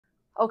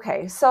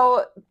Okay,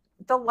 so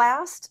the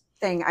last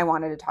thing I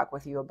wanted to talk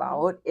with you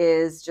about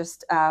is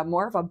just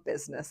more of a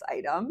business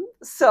item.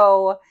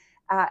 So,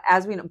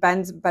 as we know,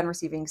 Ben's been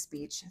receiving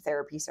speech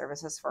therapy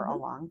services for a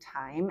long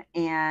time.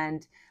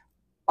 And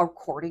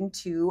according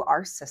to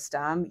our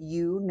system,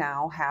 you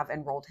now have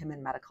enrolled him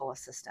in medical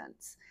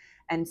assistance.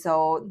 And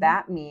so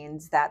that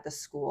means that the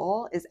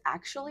school is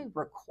actually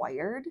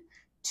required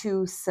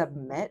to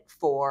submit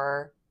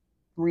for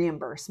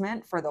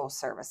reimbursement for those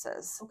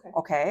services.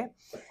 Okay.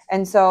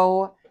 And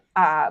so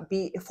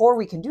before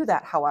we can do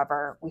that,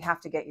 however, we have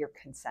to get your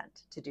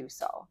consent to do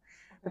so.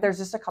 But there's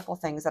just a couple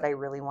things that I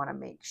really want to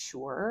make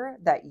sure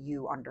that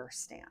you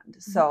understand.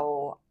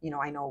 So,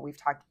 I know we've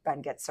talked,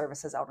 Ben gets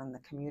services out in the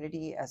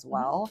community as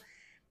well.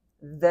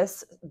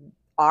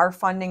 Our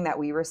funding that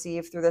we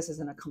receive through this is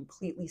in a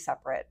completely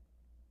separate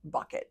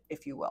bucket,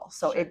 if you will.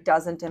 So it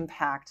doesn't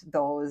impact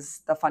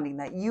the funding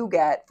that you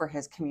get for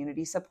his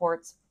community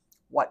supports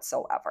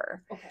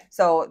whatsoever.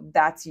 So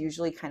that's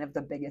usually kind of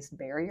the biggest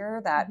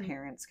barrier that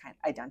parents kind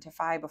of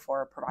identify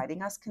before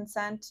providing us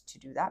consent to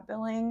do that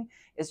billing,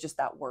 is just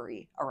that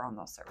worry around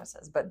those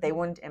services, but they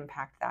wouldn't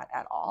impact that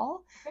at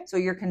all. So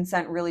your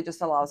consent really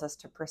just allows us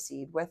to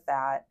proceed with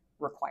that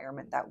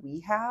requirement that we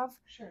have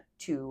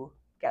to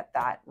get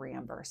that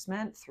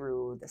reimbursement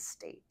through the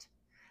state.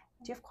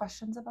 Do you have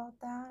questions about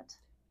that?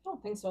 I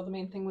don't think so. The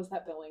main thing was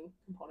that billing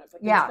component.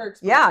 But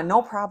yeah,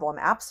 no problem.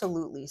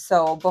 Absolutely.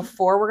 So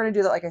before we're going to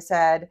do that, like I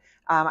said,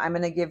 I'm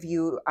going to give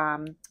you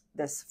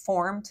this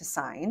form to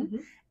sign.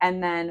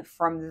 And then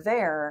from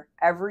there,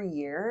 every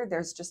year,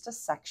 there's just a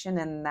section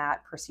in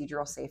that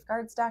procedural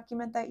safeguards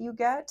document that you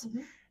get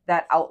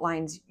that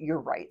outlines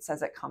your rights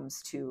as it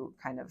comes to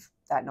kind of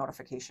that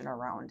notification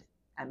around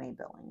MA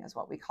billing, is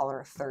what we call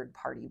our third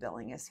party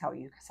billing, is how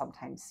you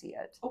sometimes see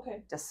it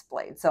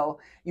displayed. So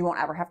you won't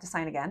ever have to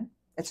sign again.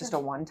 It's just a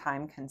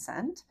one-time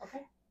consent.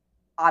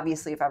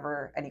 Obviously, if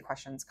ever any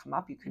questions come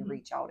up, you can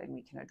reach out and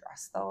we can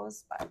address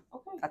those, but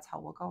that's how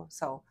we'll go.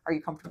 So are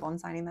you comfortable in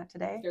signing that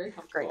today? Very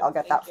comfortable. Great. I'll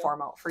get that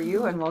form out for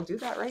you and we'll do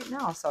that right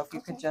now. So if you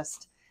could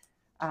just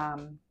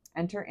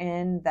enter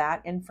in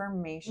that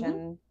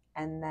information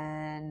and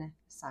then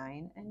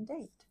sign and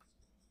date.